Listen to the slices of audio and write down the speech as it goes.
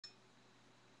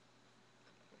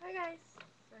Hi guys.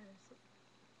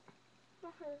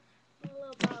 Sorry, my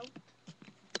little bow.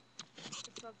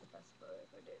 It's not the best bow I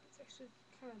ever did. It's actually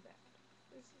kind of bad.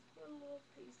 This is one little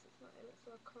piece that's not in it,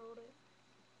 so I curled it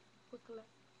quickly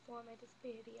before I made this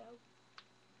video.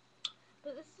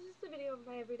 But this is just a video of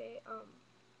my everyday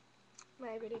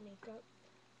makeup.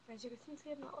 As you can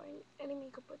see, I'm not wearing any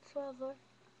makeup whatsoever,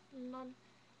 none.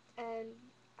 And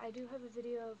I do have a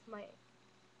video of my.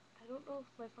 I don't know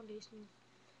if my foundation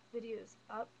video is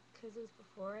up because it was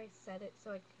before I set it,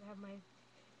 so I could have my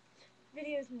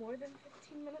videos more than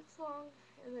 15 minutes long,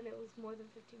 and then it was more than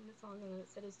 15 minutes long, and then it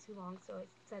said it was too long, so I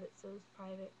set it so it was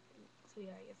private. So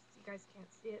yeah, I guess you guys can't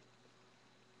see it,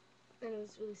 and it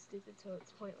was really stupid, so it's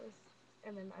pointless.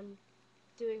 And then I'm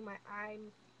doing my eye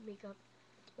makeup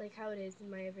like how it is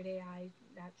in my everyday eye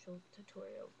natural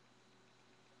tutorial,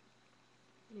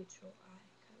 neutral eye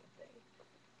kind of thing.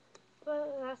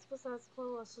 But that's besides the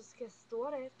point. Let's just get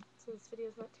started. So this video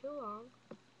is not too long.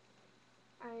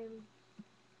 I'm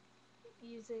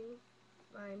using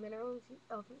my mineral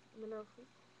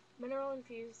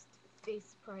infused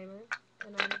face primer,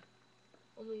 and I'm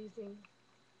only using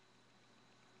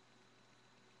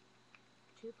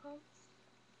 2 pumps.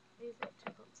 I use about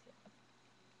 2 pumps here.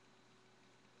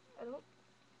 I don't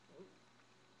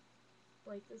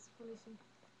like this foundation.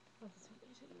 Not this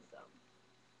foundation. This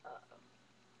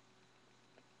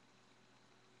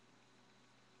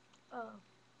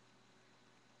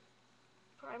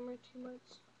primer too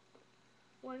much.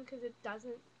 One, because it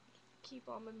doesn't keep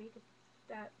on my makeup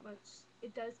that much.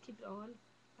 It does keep it on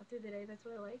through the day. That's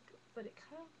what I like. But it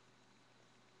kind of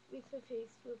makes my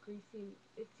face feel greasy.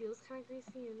 It feels kind of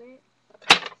greasy in it.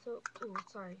 So, oh,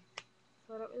 sorry.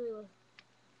 So I don't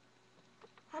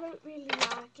really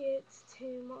like it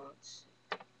too much.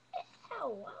 Ew,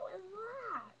 what was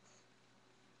that?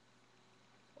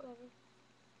 Whatever.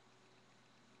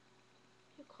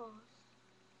 Too close.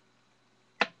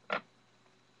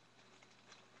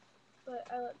 But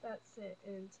I let that sit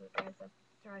until it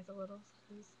dries a little,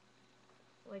 because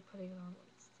I like putting it on when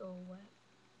it's still wet.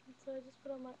 And so I just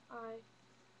put on my eye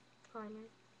primer.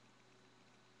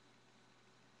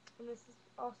 And this is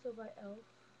also by e.l.f.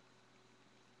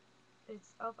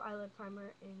 It's e.l.f. eyelid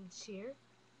primer in sheer.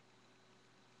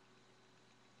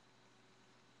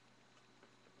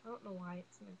 I don't know why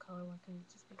it's in a color. Why couldn't it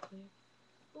just be clear?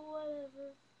 But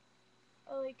whatever.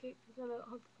 I like it because I don't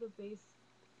have to put a base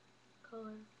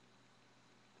color.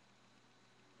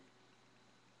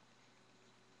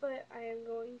 But I am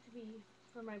going to be,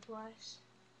 for my blush,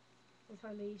 my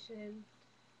foundation,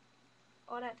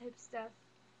 all that type of stuff,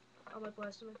 on my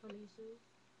blush and my foundation.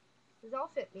 These all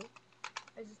fit me.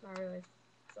 I just now realized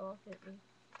it's all fit me.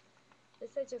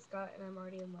 This I just got and I'm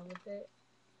already in love with it.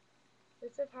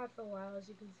 This I've had for a while. As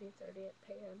you can see, it's already at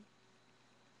pan.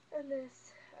 And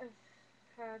this I've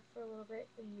had for a little bit,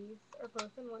 and these are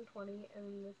both in 120,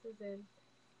 and this is in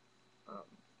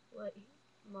light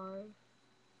mauve.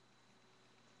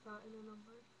 It's not in a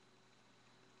number.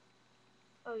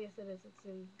 Oh yes, it is. It's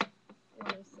in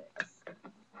 106.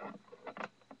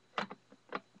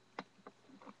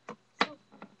 So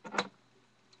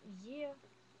yeah.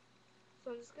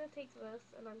 So I'm just gonna take this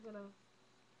and I'm gonna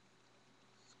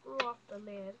screw off the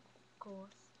lid, of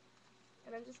course.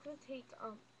 And I'm just gonna take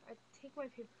I take my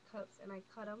paper cups and I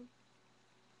cut them.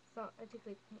 So I take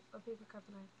like a paper cup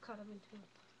and I cut them into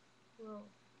little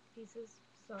pieces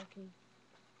so I can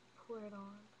pour it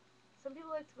on. Some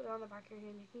people like to put it on the back of your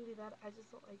hand. You can do that. I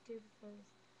just don't like to because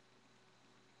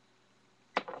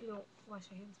if you don't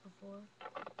wash your hands before, it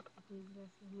can be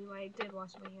messy. I mean, I did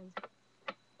wash my hands.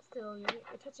 Still, you're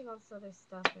touching all this other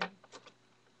stuff and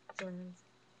germs,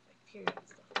 like period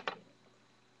stuff.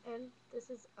 And this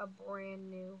is a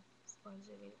brand new sponge.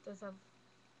 I mean, it does have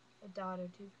a dot or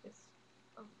two because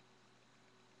I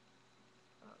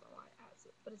don't know why it has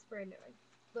it, but it's brand new. I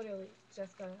literally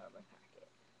just got it out of my packet.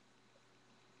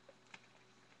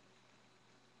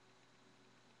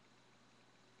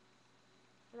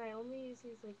 And I only use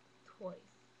these like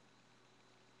twice.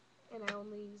 And I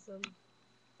only use them,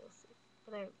 you'll see.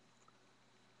 But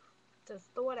to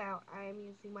thaw it out, I am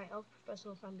using my e.l.f.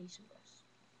 Professional Foundation Brush.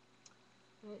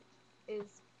 And it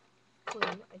is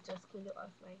clean. I just cleaned it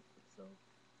last night, so it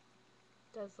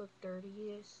does look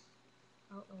dirty-ish.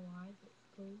 I don't know why, but it's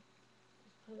clean.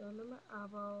 Just put it under my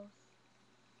eyeballs.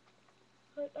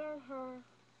 Put it on her.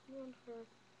 On her.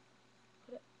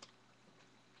 Put it.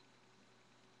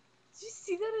 Did you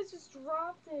see that? I just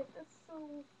dropped it. That's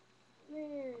so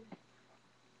weird.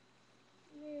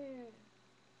 Yeah.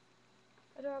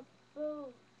 I dropped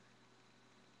both.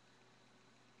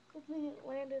 Good thing it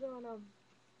landed on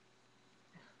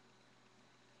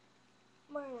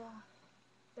my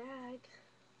bag.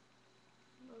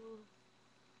 my little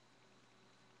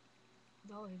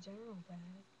Dollar General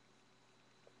bag.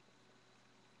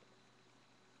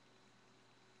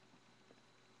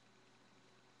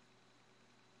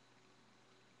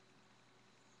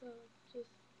 So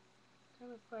just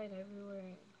kind of apply it everywhere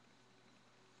and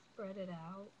spread it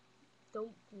out.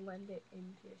 Don't blend it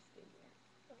into your skin yet.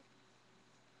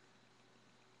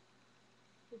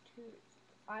 For 2 reasons.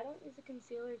 I don't use a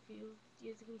concealer. If you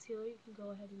use a concealer, you can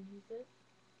go ahead and use it.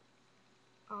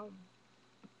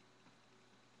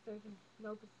 There's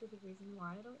no specific reason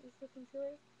why I don't use the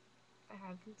concealer. I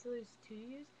have concealers to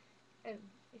use, and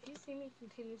if you see me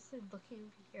continuously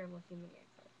looking here, I'm looking in the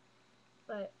mirror.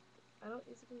 But I don't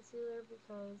use a concealer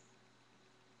because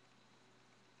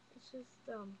it's just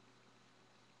I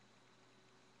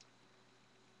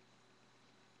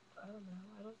don't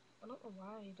know. I don't know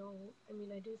why I don't. I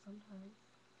mean, I do sometimes.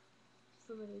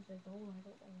 Some of these I don't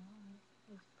know why.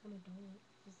 I just kind of don't.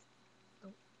 Just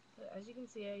don't. But as you can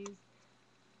see, I use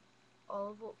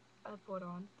all of what I put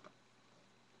on.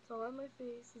 It's all on my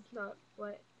face. It's not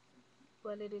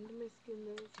blended into my skin,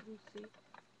 as you can see.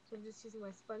 So I'm just using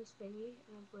my sponge thingy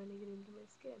and I'm blending it into my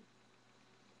skin.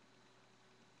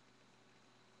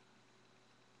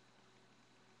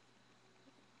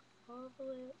 All the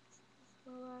lips. This is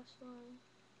my lash line.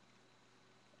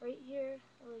 Right here,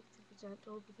 I like to be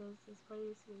gentle because this part of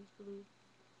your skin is really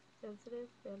sensitive.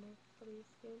 The under part of your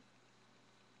skin.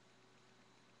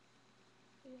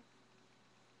 Yeah.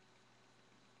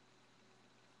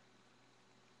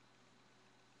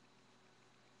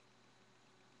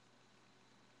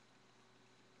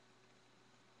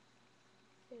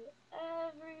 Get it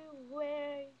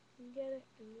everywhere you can get it.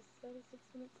 And this is about a 6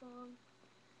 minute song.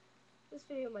 This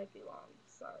video might be long,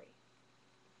 sorry.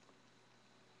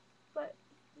 But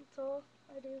that's all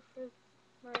I do for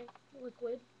my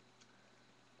liquid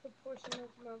proportion of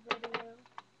my video.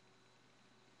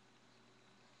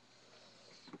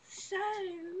 So,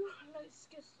 let's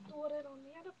get started on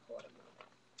the other part of it.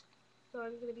 So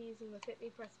I'm going to be using the Fit Me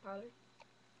Press Powder.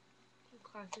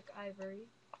 Classic Ivory.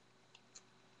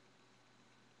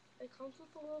 It comes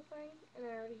with a little thing, and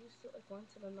I already used it like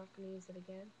once, and I'm not going to use it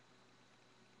again.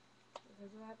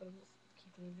 Because of that, but I'm just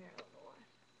keeping it here, I don't know why.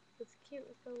 It's cute,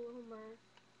 it's got a little mirror.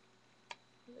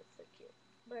 It's so cute.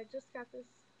 But I just got this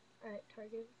at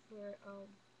Target for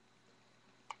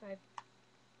 $5.90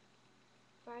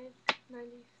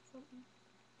 something.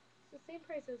 It's the same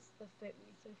price as the Fit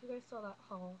Me, so if you guys saw that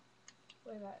haul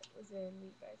where that was in, you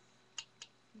guys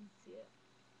can see it.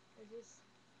 I just,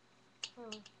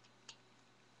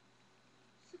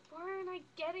 why aren't I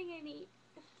getting any?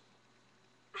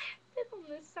 I had it on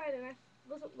this side and I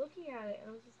wasn't looking at it, and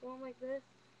I was just going like this,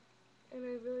 and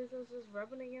I realized I was just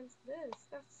rubbing against this.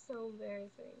 That's so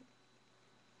embarrassing.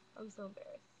 I'm so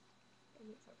embarrassed. I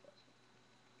need to stop blushing.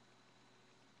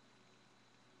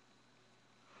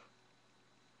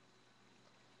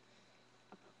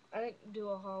 I didn't do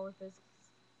a haul with this.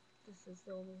 This is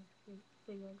the only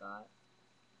thing I got.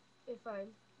 If I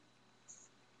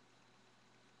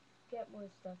get more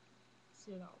stuff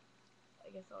soon, I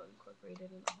guess I'll incorporate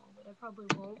it in the haul, but I probably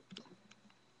won't.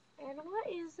 And what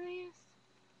is this?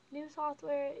 New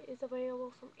software is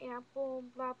available from Apple,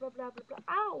 blah, blah, blah, blah, blah.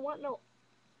 I don't want no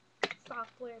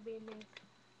software business.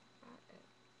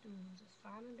 Just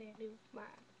find a damn new mine.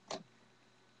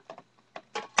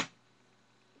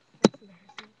 That's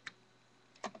embarrassing.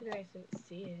 You guys didn't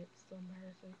see it. It's still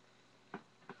embarrassing.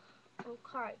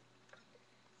 Okay.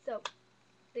 So,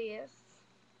 this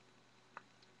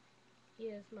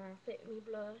is my Fit Me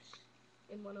blush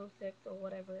in 106 or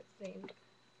whatever it's named.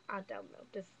 I don't know.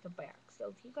 This is the back. So,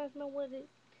 do you guys know what it is?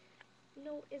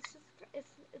 No, it's just,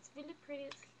 it's really pretty.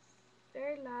 It's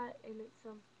very light and it's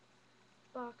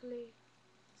sparkly.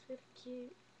 It's really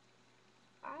cute.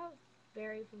 I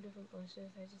vary from different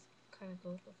blushes. I just kind of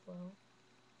go with the flow.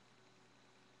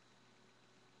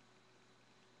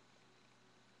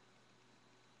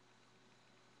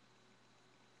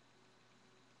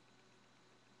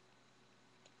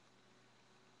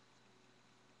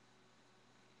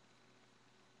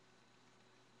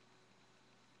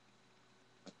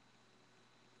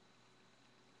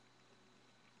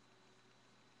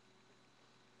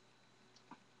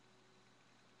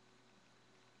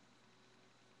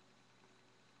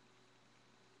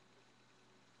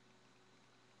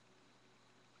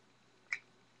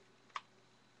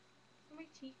 On my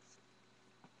cheeks.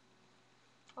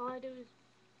 All I do is,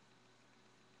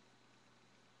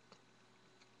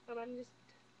 and I'm just,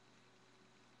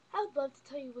 I would love to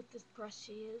tell you what this brush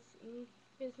is. In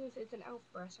business, it's an elf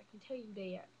brush. I can tell you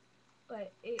that.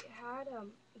 But it had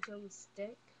its own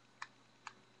stick.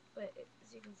 But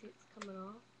as you can see, it's coming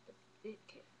off. But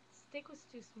stick was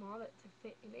too small to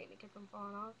fit in it and it kept on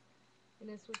falling off. And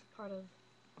this was part of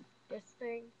this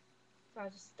thing, so I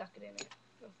just stuck it in it.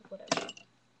 I was like, whatever.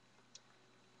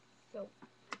 So,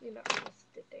 you know,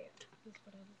 just did there. Just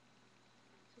whatever.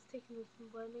 Just taking this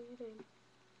and blending it in.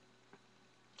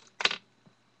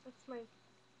 That's my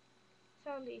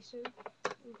foundation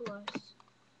and blush.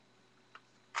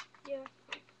 Yeah,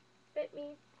 fit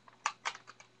me.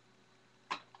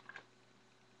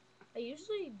 I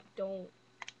usually don't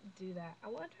do that. I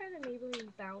want to try the Maybelline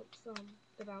Bounce,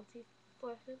 the bouncy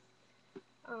blushes,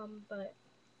 but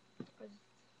I just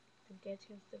didn't get a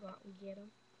chance to go out and get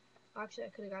them. Actually, I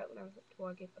could have got it when I was at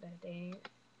Target, but I didn't.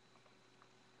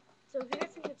 So if you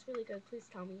guys think it's really good, please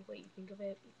tell me what you think of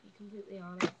it. Be completely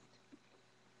honest.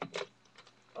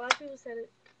 A lot of people said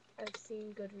it. I've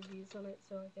seen good reviews on it,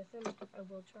 so I guess I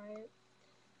will try it.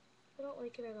 If I don't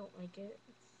like it, I don't like it.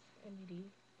 It's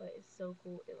NBD, but it's so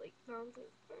cool. It like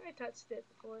bounces. I touched it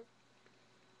before.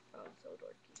 Oh, I'm so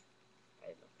dorky. I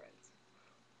have no friends.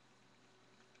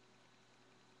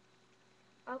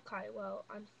 Okay, well,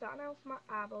 I'm starting out with my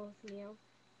eyeballs now,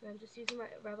 and I'm just using my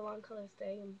Revlon Color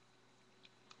Stay and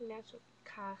natural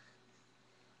khakis,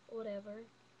 whatever.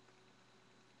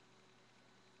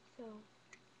 So,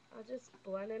 I'll just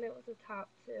blend in it with the top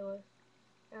two.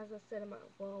 As I said in my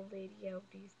little video,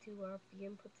 these two are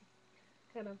being put to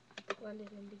kind of blended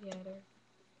in together.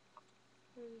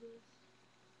 And just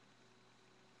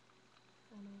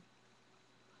kind of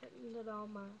putting it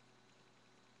on my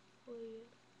lid.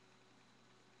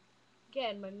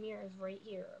 Again, my mirror is right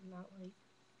here. I'm not like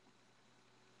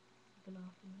looking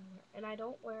off in nowhere. And I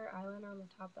don't wear eyeliner on the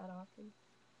top that often.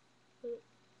 But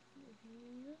if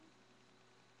you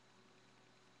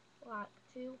like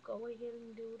to, go ahead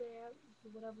and do that. Do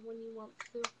whatever one you want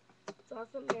to. It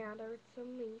doesn't matter to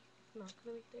me. It's not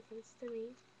going to make a difference to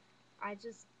me. I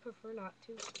just prefer not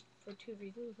to for two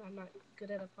reasons. I'm not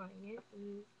good at applying it.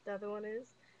 And the other one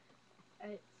is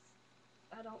I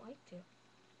don't like to.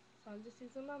 So I'm just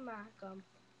using my MAC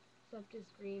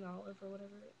sumptous green olive or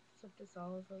whatever, sumptous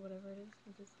olive or whatever it is.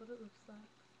 And this is what it looks like.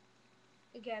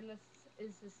 Again, this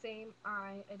is the same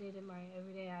eye I did in my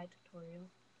everyday eye tutorial.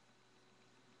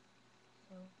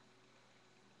 So,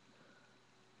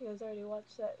 you guys already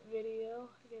watched that video.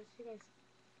 I guess you guys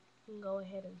can go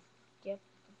ahead and skip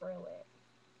through it.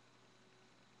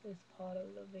 This part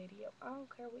of the video. I don't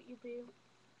care what you do.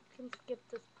 You can skip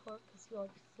this part because you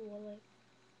already saw it.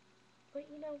 But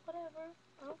you know, whatever.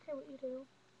 I don't care what you do.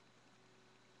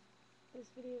 This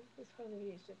part of the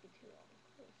video shouldn't be too long.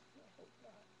 I hope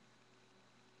not.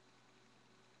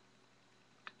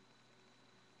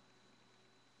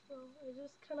 So I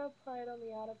just kind of apply it on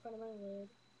the outer part of my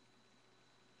lid.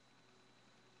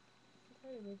 I'm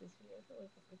trying to make this video. I feel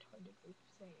like a retarded group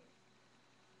saying it.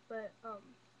 But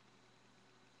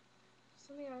just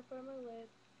on the outer part of my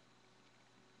lid.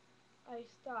 I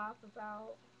stop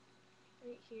about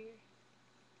right here.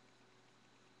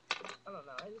 I don't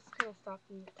know. I just kind of stop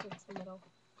towards the middle.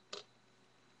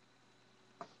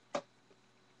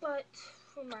 But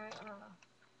for my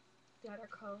the other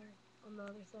color on the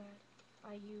other side,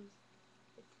 I use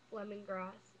it's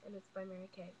lemongrass and it's by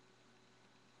marykay.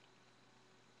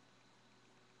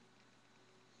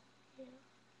 Yeah.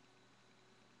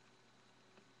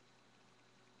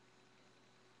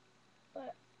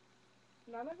 But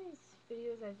none of these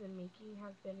videos I've been making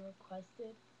have been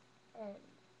requested, and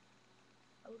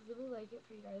I would really like it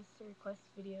for you guys to request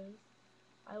videos.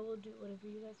 I will do whatever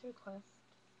you guys request.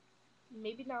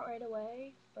 Maybe not right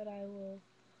away, but I will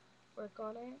work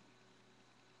on it.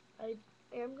 I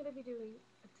am going to be doing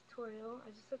a tutorial. I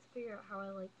just have to figure out how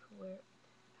I want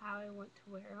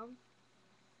to wear them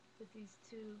with these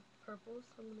two purples.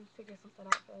 So I'm going to figure something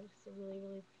out for them because they're really,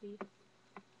 really pretty.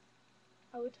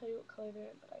 I would tell you what color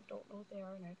they're in, but I don't know what they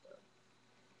are, and I have to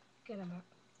get them out.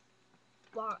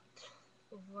 Lot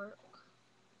of work.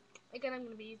 Again, I'm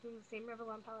going to be using the same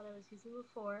Revlon palette I was using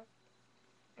before,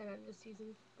 and I'm just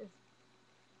using this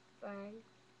thing,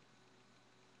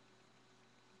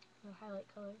 the highlight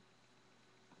color.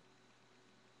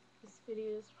 This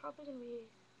video is probably going to be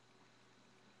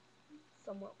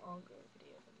somewhat longer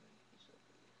video than my usual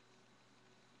videos.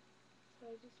 So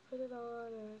I just put it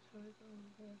on and I turn it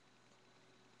over.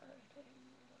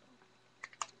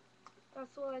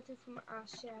 That's what I do for my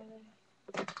eyeshadow.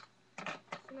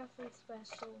 It's nothing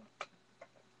special.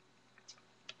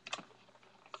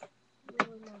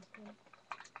 Really nothing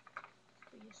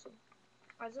special.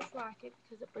 I just like it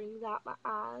because it brings out my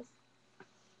eyes.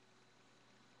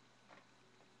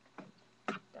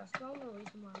 That's the only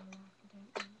reason why I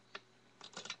like it.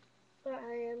 But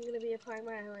I am going to be applying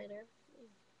my eyeliner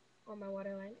on my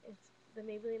waterline. It's the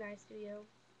Maybelline Eye Studio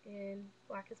in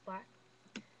Blackest Black.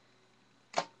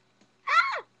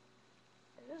 Ah!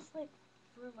 I just like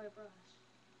threw my brush.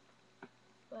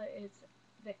 But it's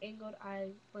the angled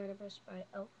eyeliner brush by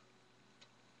e.l.f.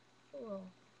 A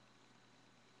little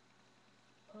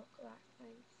poke that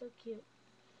thing. So cute.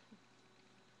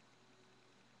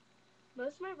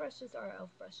 Most of my brushes are e.l.f.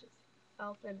 brushes.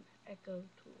 e.l.f. and Echo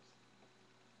tools.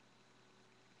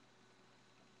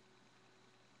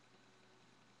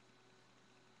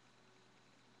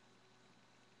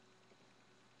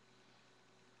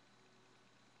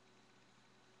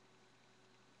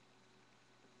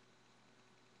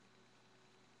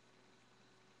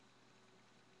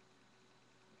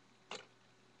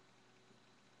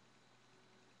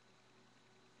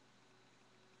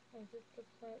 I just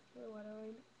apply it to the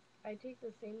waterline. I take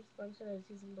the same sponge that I was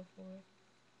using before,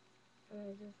 and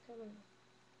I just kind of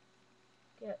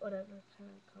get whatever kind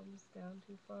of comes down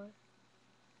too far.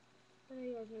 I know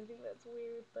you guys may think that's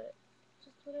weird, but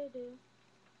just what I do.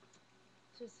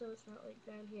 Just so it's not like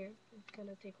down here. I kind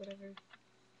of take whatever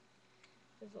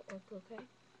doesn't look okay.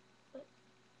 But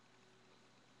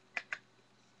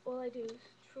all I do is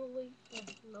truly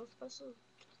no special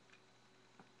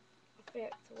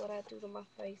effect to what I do to my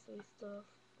face and stuff.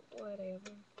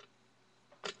 Whatever.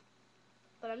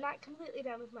 But I'm not completely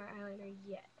done with my eyeliner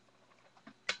yet.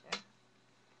 Yeah.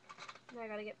 Now I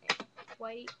gotta get my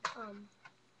white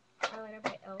eyeliner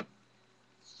by e.l.f.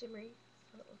 Shimmery.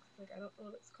 So it looks like, I don't know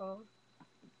what it's called.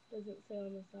 Doesn't say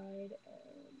on the side,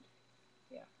 and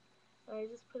yeah. I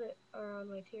just put it around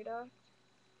my tear duct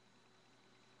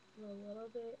and a little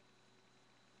bit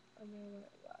under my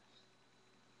lash.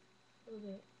 A little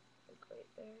bit like right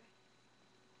there.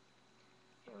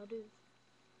 Here, I'll do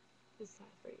this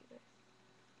side for you guys.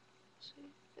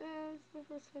 See? Yeah, it's my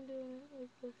first time doing it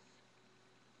like this.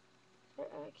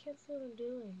 I can't see what I'm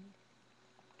doing.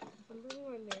 I'm bringing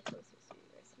my mirror closer so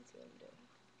you guys can see what I'm doing.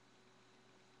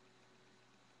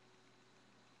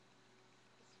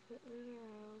 Just putting it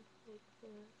around like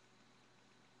this.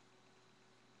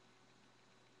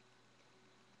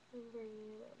 And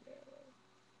bringing it under a little.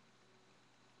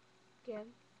 Again,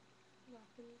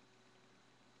 nothing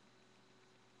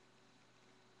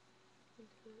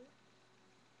into it.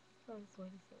 Oh, this way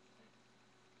to sit there.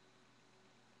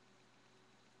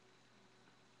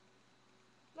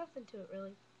 Nothing to it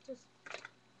really. Just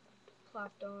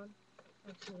plopped on.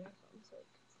 Actually, that sounds like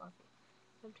sloppy.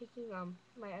 I'm taking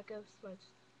my Echo smudge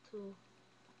tool.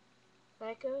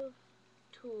 My Echo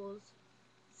Tools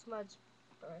smudge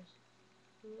brush.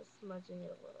 I'm just smudging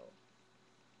it a little.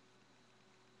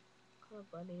 Kind of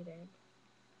blending it in.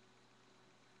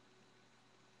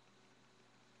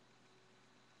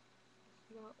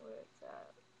 It's not where it's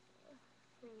at.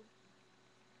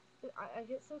 I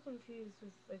get so confused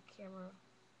with the camera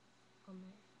on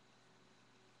there.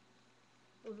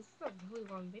 Well, this is a really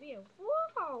long video.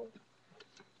 Whoa!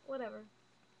 Whatever.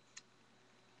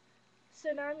 So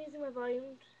now I'm using my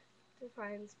Volume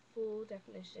Defines Full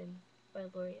Definition by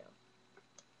L'Oreal.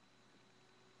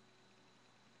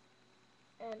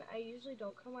 And I usually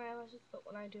don't curl my eyelashes, but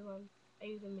when I do, I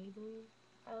use a Maybelline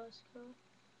eyelash curler.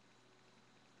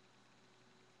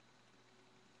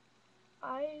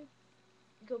 I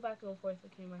go back and forth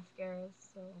between mascaras,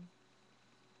 so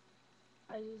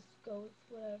I just go with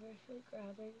whatever I feel like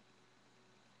grabbing.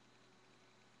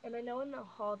 And I know in the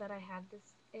haul that I had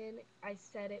this in, I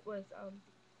said it was a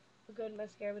good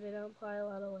mascara, but it didn't apply a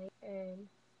lot of length. And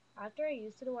after I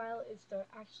used it a while,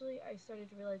 I started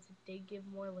to realize it did give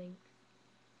more length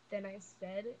than I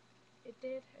said it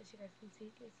did. As you guys can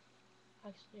see, it's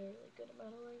actually a really good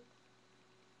amount of length.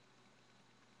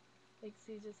 Like,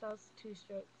 see, just how it's 2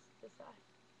 strokes this side.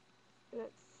 And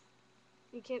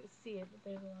you can't see it, but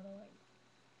there's a lot of length.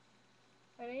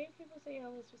 I know people say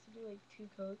I'm supposed to do like 2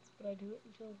 coats, but I do it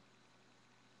until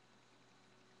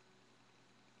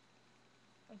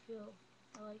I feel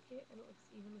I like it and it looks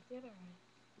even with the other eye.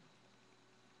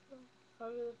 So,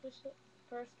 however the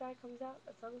first eye comes out,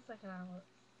 that's how the second eye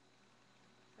looks.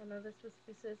 I know they're supposed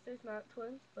to be sisters, not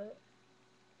twins, but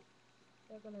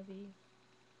they're gonna be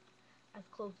as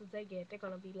close as they get. They're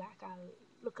gonna be like our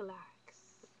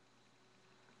lookalikes.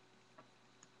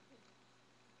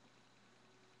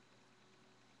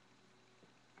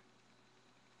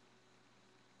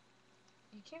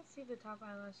 You can't see the top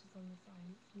eyelashes on the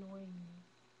side. It's annoying me.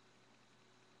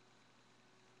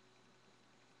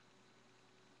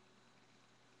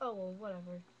 Oh, well,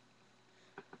 whatever.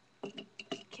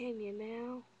 Can you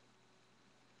now?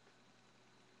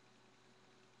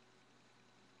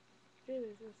 Dude,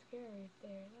 there's mascara right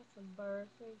there. That's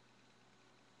embarrassing.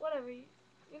 Whatever.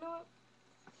 You know what?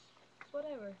 It's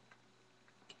whatever.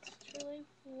 It's really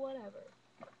whatever.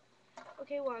 Okay.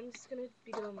 Okay, well, I'm just gonna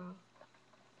be doing my.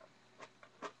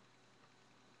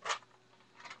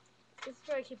 This is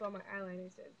where I keep all my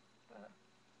eyeliners and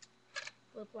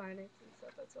lip liners and stuff.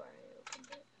 That's why I opened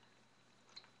it.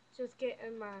 Just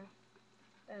getting my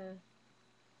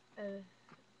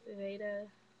aveda,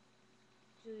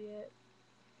 jute.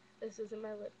 This isn't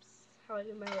my lips. How I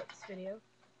do my lips video.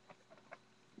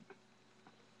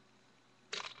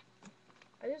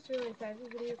 I just realized I have a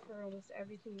video for almost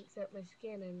everything except my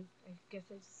skin, and I guess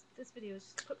this video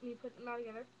is just me putting it all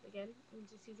together again. I'm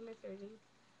just using my surgeon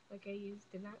like I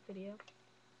used in that video.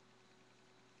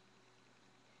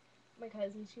 My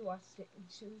cousin, she watched it and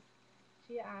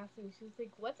she asked me, she was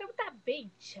like, "What's up with that big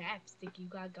chapstick you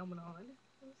got going on?"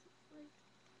 I was like,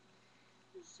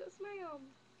 "It's just my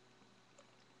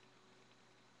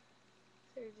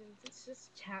surgeons. It's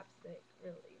just chapstick,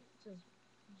 really. It's just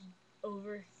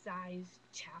oversized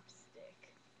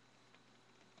chapstick."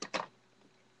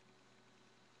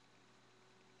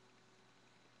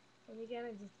 And again,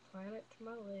 I just apply it to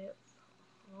my lips,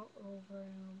 all over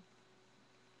them.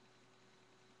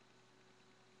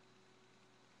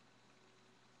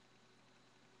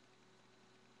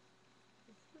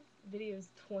 This video is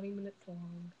 20 minutes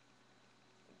long.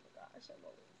 Oh my gosh, I'm a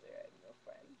loser. I have no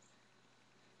friends.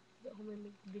 Get home and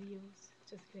make videos.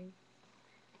 Just kidding.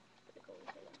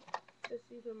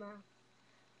 These are my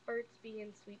Burts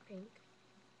in Sweet Pink.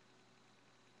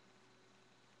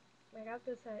 I got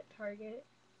this at Target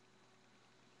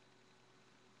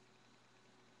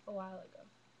a while ago.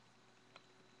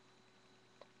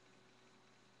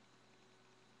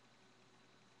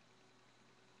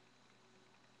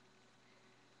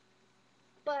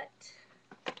 But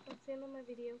that's the end of my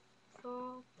video.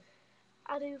 So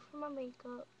I do for my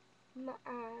makeup, my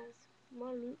eyes,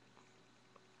 my lips,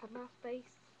 and my face.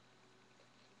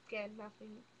 Again,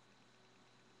 nothing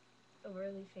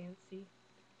overly fancy.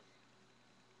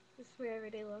 This is my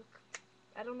everyday look.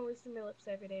 I don't always do my lips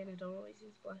every day, and I don't always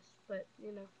use blush, but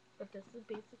you know. But this is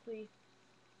basically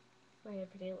my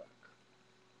everyday look.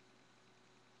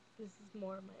 This is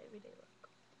more of my everyday look.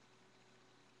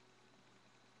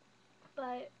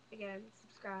 But again,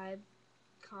 subscribe,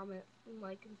 comment, and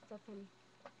like and stuff, and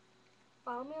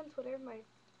follow me on Twitter. My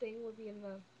thing will be in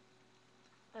the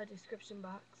description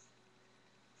box.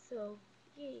 So,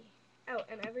 yay. Oh,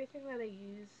 and everything that I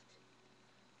used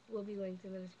will be linked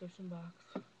in the description box.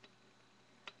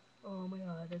 Oh my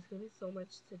god, there's gonna be so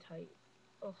much to type.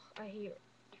 Oh, I hate it.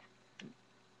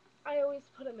 I always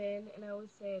put them in, and I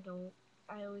always say I don't.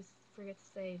 I always forget to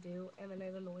say I do, and then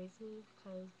it annoys me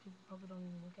because people probably don't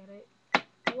even look at it.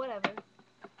 Whatever.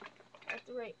 I have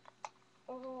to write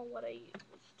what I used.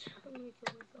 I'm gonna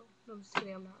kill myself. No, I'm just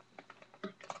kidding, I'm not.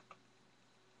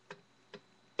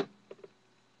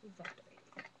 Exactly.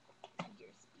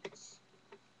 Figure speech.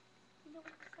 You know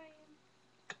what I'm saying?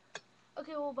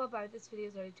 Okay, well, bye-bye. This video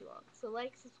is already too long. So,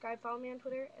 like, subscribe, follow me on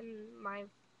Twitter, and my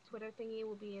Twitter thingy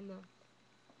will be in the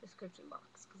description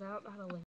box, because I don't know how to link